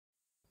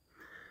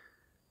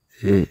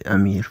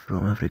I'm here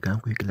from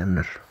African Quick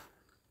Learner.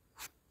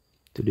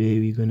 Today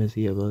we're gonna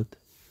see about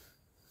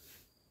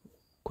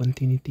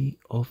continuity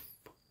of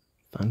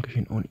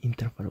function on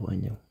interval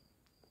waan jedhamu.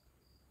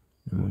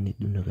 Namoonni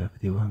hedduun na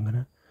gaafatee waan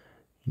kana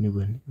hin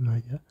hubanne maal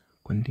jedha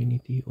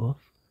continuity of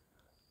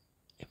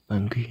a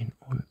function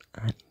on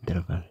an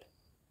interval.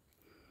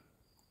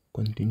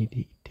 Continuity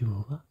itti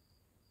fufa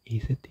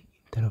eessatti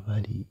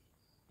intervalii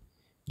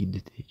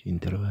gidduutti jechuudha.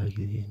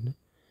 Intervalii jennu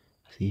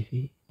asii fi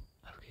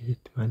as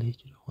keessatti maal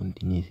jechuudha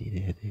continuity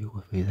ta'ee of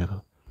keessaa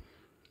qaba.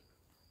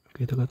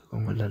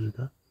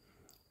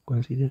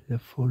 Consider the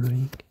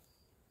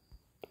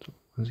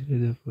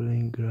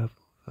following graph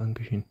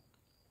function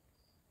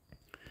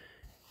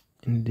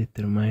and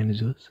determine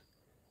those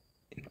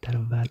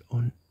interval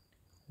on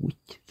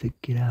which the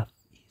graph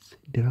is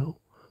drawn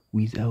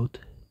without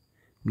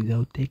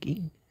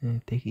taking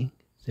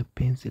the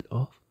pencil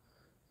off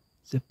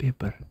the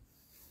paper.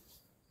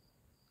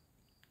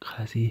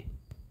 Khasi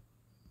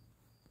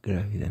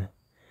graph idana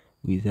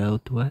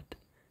without what?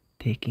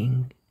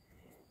 Taking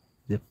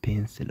the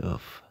pencil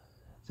off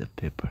the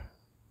paper.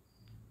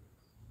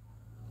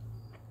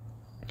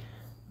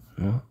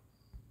 No,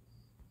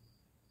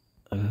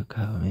 aga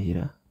kaawwamee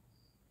jira.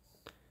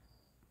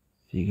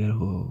 Figure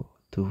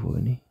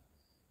tuufooni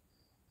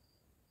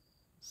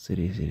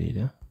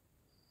siriidha.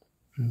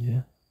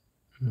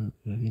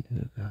 Graafiin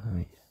aga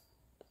kaawwamee jira.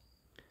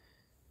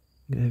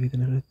 Graafii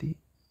kanarratti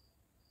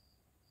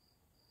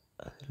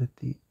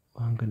asirratti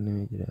waan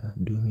kennamee jira.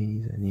 Doomeenii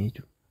isaanii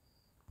jechuudha.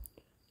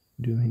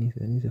 Domain is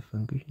a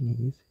function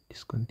is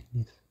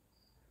discontinuous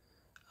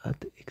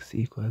at x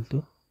equal to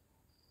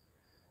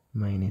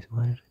minus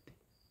 1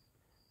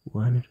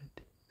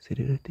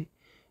 irratti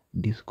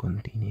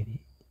discontinuity.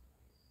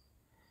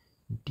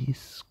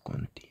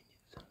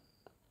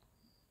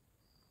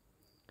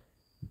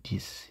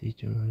 This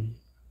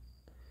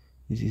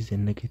is a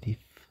negative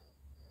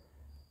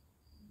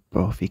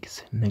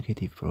prefix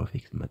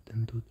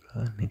maxxantuu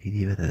dura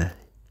negative taate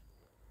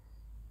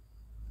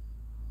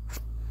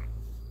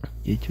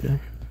jechuudha.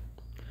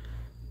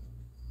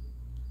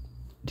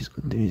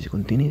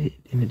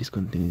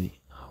 Continuity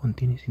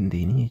hin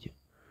ta'in jechuudha.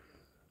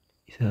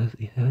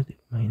 Isaati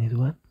minus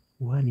 1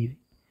 fi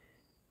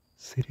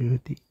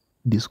sirriitti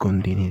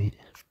discontinuity.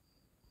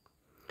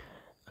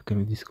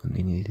 Akkamitti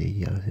discontinuity ta'e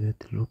jira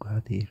asirratti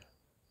luqaateera.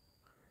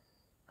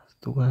 As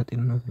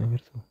tuqaatiin nuti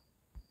agarsiisu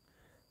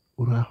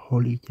uraa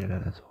hoolii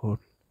jalaadhaas hool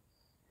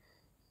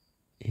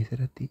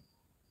eessarratti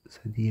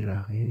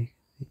sadiirraa ka'ee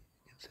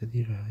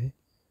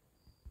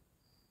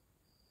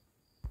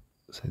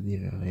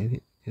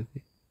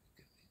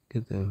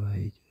gata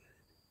baay'ee jira.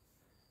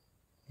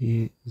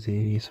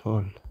 There is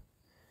hole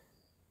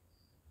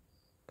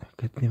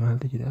akkatti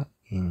maaltu jira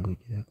eengoo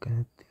jira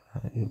akkanatti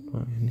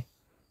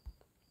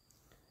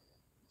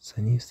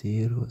saniif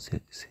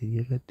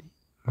sirriirratti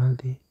maal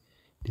ta'e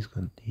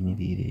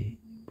discontinuity ta'e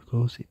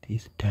because it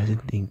is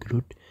doesn't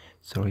include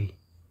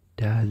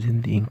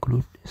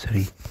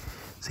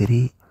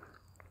 3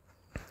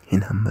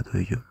 hin hammatu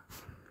jechuudha.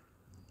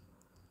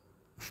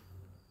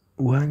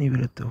 Waan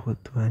biratti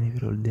ofitti waan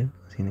bira ol deemu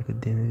asiin akka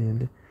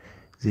deemee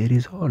there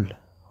is hole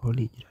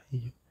jira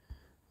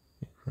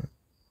jechuudha.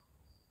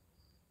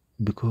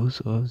 Because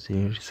of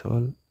there is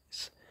hole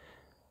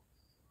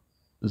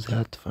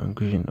that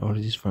function or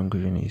this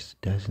function is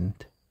does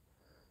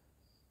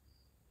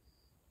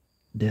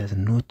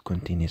not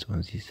continuous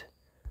on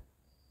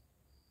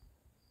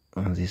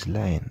this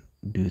line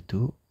due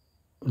to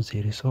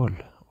there is hole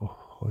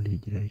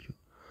jira jechuudha.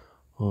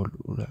 Hole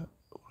uraa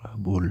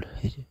bool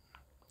jechuudha.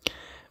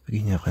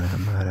 Fakkeenyaaf kana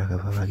amma haaraa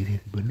gabaabaa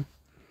gideetti ballu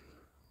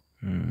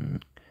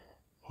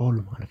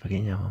ooluma kana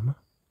fakkeenyaaf amma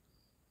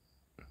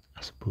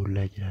as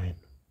boollaa jira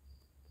jennu.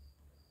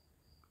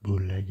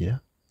 Boollaa jira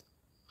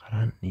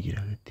karaan ni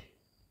jira gatti.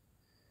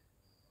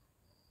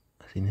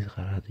 Asiinis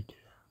karaatu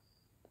jira.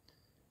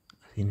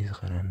 Asiinis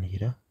karaan ni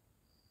jira.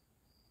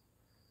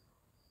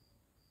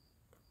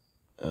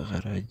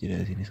 Karaa jira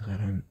asiinis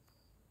karaan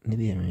ni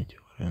deema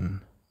jechuudha. Karaan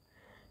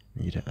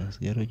ni jira. As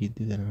garuu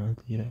jidduu kana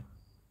maaltu jira?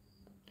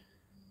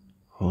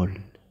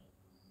 Hole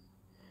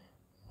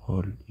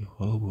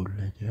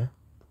boollaa jira.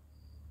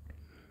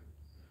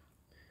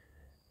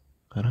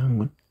 Karaan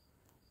kun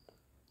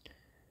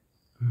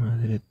amma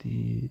asirratti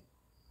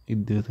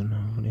iddoo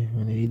tunaan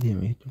fuudhee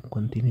deema jechuun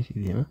continuous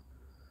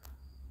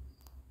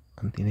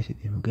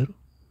deema garuu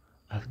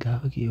as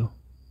gaafa kiyoo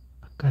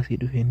akkasii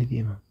dhufee ni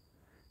deema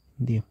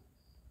hin deemu.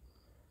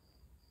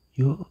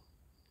 Yoo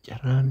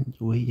carraan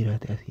wayii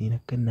jiraate asiin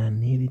akka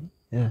naanneetiin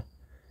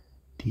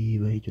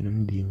diiba jechuun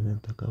namni deemsan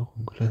takka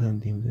konkolaataan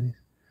deemsanis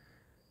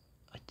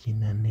achiin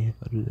naannee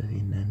faduu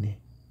asiin naannee.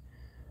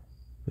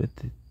 But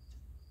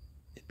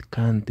it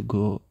can't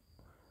go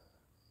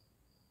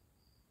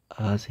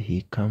as he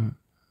come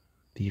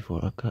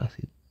before akka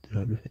asii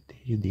dura dhufetti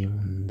jechuun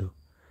deemuu hin danda'u.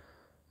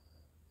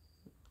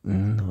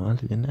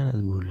 Maaltu jennaan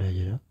as boollaa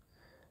jira.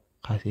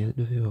 Kaasee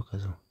dhufee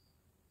akkasuma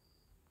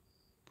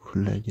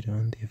boollaa jira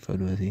waan ta'eef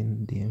faduu asiin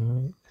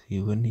deemee asii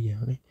wanni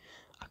jedhamee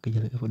akka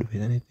jalqaba dhufee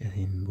sanitti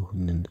asiin bahuu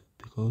hin danda'u.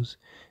 Because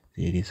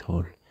there is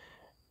hole.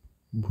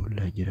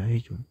 Boolla jira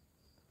jechuun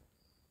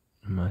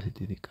amma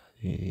asitti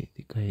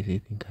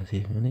xiqqaatee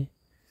kaasee malee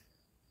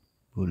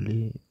boolli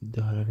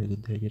guddaa haalaan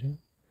guddaa jira.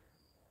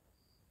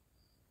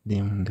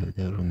 Deemuun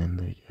dabaluu hin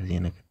danda'u jechuudha.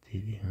 Aseen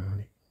akkatti deema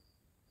malee.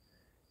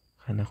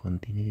 Kana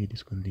kontiiniitii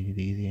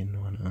diskontiiniitii gisee inni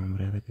waan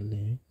biraa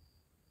takkallee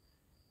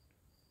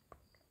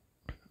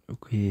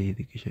okay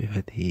xiqqishoo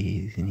ifatee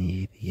isinii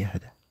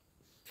yaada.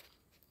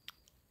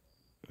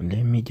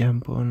 Let me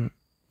jump on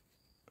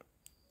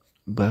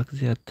back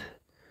that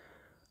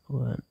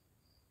one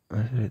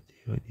asirratti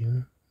yeroo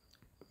deemnu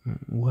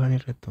waan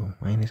irratti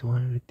minus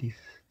waan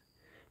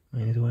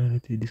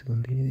irratti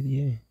diskontiiniitii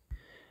jedhame.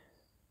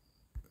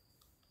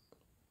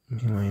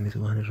 Minus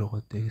one irra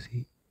qottee si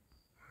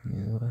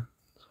minus one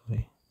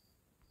sorry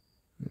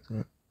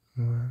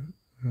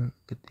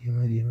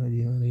deema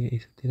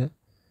eessattidha.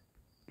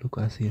 Look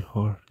as here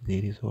hole,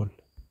 there is hole.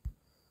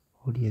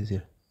 Hole is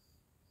there.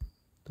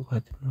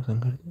 Tuqaaxinnoo san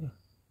gartee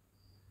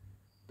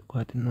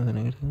tuqaaxinnoo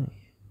sana gartee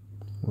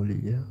hole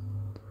jira.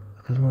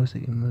 Akkasumas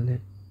immallee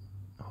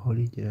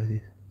hole jira.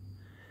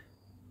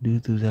 Due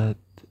to that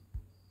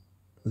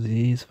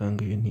this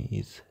function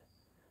is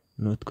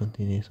not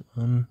continuous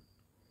on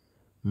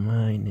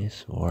minus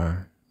one.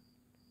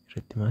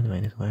 Irratti maali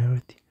minus one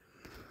irratti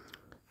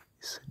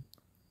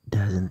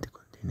doesn't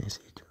continuous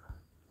jechuudha.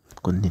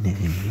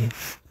 Continuous illee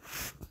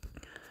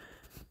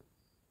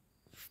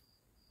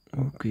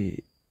okay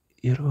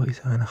yeroo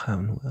isaan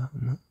haamnuudha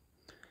amma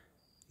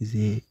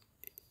isee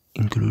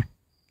include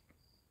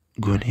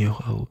goone yoo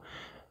qabu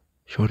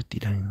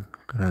shortiidhaan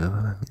karaa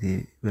gabaabaan isee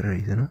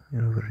barreessinu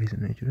yeroo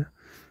barreessinu jechuudha.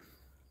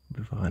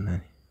 Bifa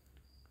kanaan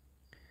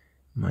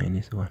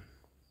minus one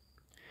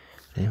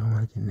reefu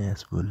maal jennee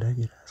as boollaa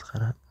jira as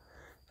karaa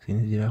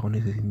isinis jira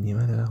kunis isin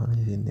deemaa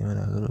kunis isin deemaa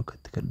garuu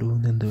akkatti kadhuu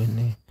hin danda'u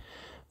innee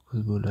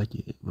kus boollaa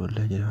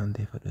jira waan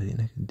ta'eef fadha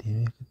isin akka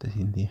deemee akkatti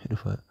isin deemee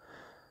dhufa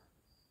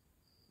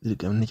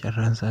dirqamni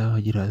carraan isaa yoo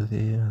jiraatu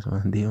ta'ee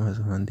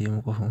asumaan deemu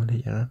qofa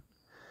malee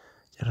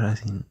carraa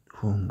isin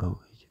dhufuu hin qabu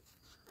jechuudha.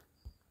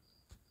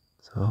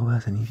 Sababa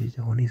baasaniif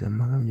jecha kunis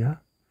amma kam jaa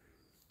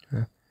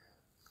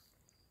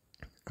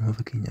amma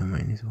fakkeenya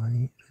minus one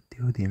irratti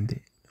yoo deemte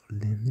ol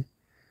deemte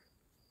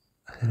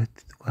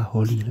asirratti tuqaa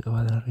hoolii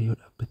jalqabaa kanarra yoo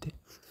dhaabbate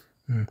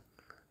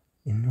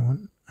inni kun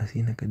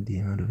asiin akka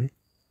deemaa dhufe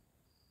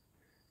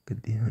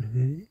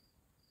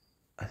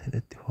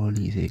asirratti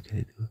hoolii isee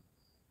eeggate dhufa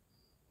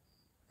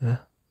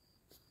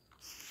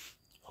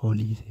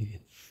hoolii isee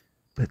eeggate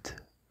but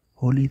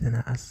hoolii tana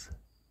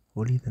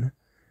hoolii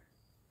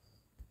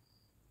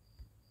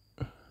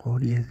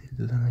as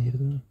jirtu sana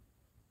jirtu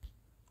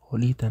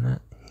hoolii tana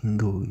hin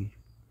ga'u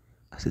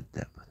asitti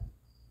dhaabbata.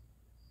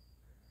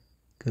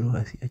 Garuu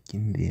asii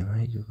achiin deemaa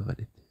jechuudha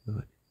fadhetti.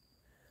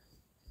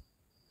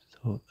 So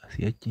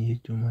asii achiin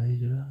jechuun maal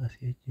jechuudha?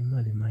 Asii achiin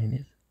maali?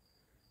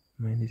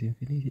 Minus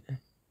infinityidha.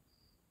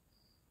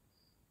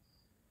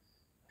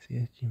 Asii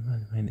achiin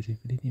maali? Minus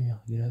infinity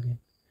meeqa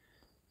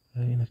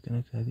giraafiin akkana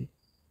kaati.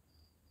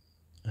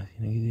 Asii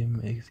negative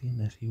x'n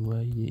asii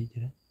y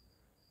jira.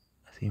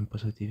 Asiin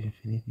positive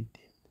infinity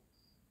deemte.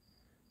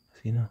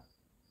 Asii noo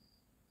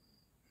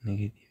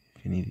negative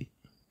infinity.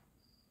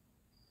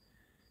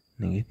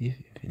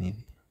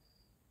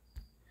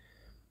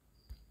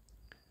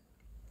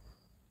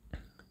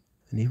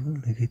 Kanaafuu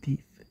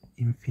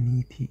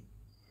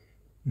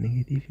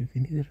negative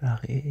infinity irraa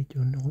ka'ee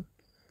jechuun kun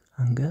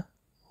hanga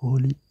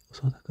hoolii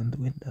osoo takka hin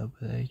tuqin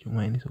dhaabbata jechuudha.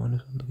 Minus one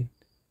osoo hin tuqin.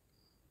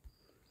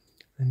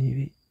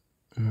 Kanaafuu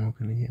immoo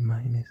kana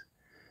minus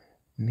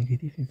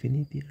negative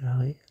infinity irraa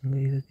ka'ee hanga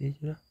eessatti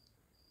jechuudha.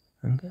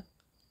 Hanga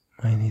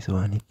minus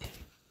one'itti.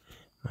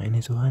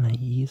 Minus one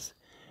is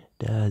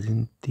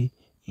doesn't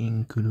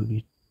include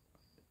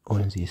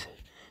on this.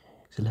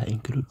 Sila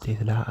include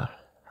sila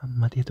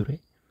hammatee ture.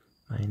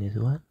 Minus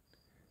one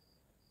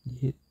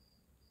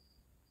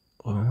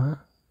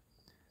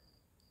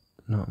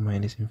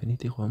minus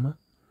infinity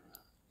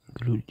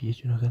include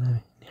jechuudha.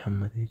 Kanaaf ni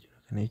hammatee jechuudha.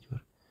 Kana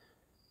jechuudha.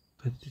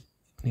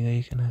 Ni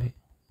gahee kanaaf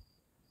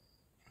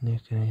inni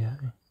akkana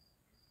yaa'e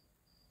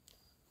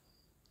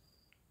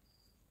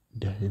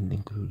doesn't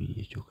include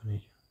jechuudha. Kana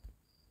jechuudha.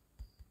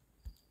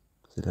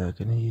 Sila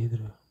kana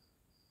jedhu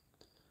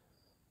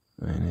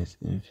minus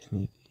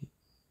infinity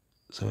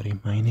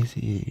minus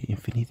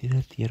infinity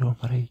irratti yeroo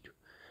mara jechuudha.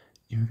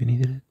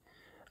 Infinity irratti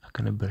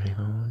akkana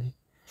barreeffama malee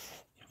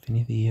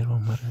infinity yeroo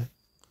mara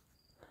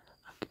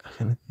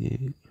akkanatti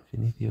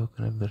infinity yoo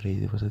kana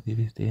barreesse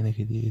positive ta'e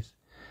negative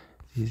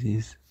this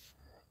is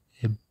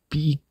a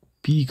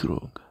big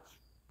wrong,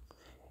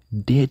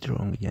 dead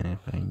wrong jedhanii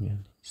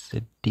fayyadamu. It's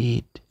a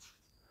dead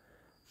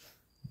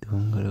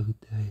dongara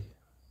guddaa.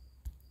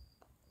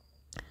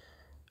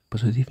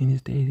 Positive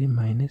infinity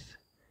minus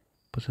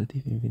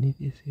positive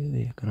infinity is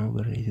akkana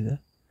barreessita.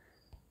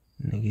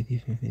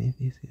 Negative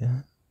infinity is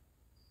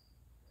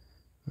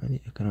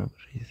malee akkana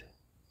barreessita.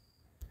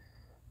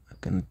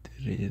 Akkanatti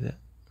barreessita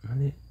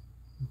malee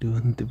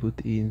don't put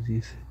in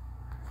this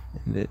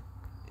and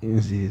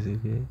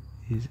okay.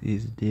 This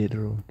is dead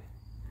wrong.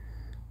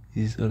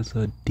 This is also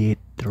dead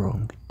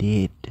wrong.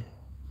 Dead.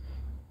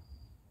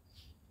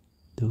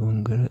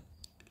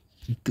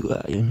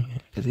 Dua yoonyu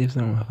kasih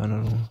sama Afaan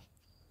Oromoo.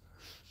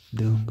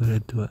 Dongora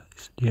dua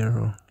is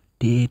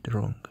dead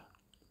wrong.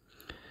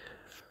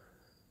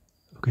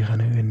 Oke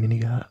kana ini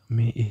ga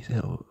me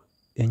isa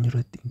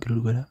eenyurratti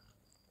include godha.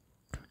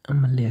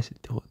 Ammallee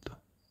asitti hoottu.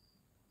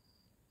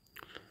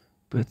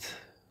 But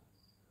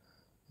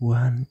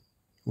one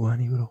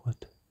euro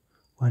hoottu.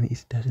 One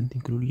is doesn't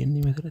include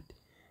jennee masirratti.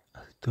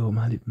 Asitti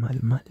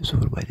maaliif so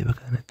barbaade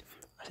bakka kanatti.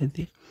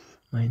 Asitti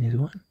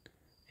 -1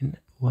 and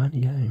 1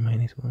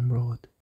 minus 1 bro hoottu.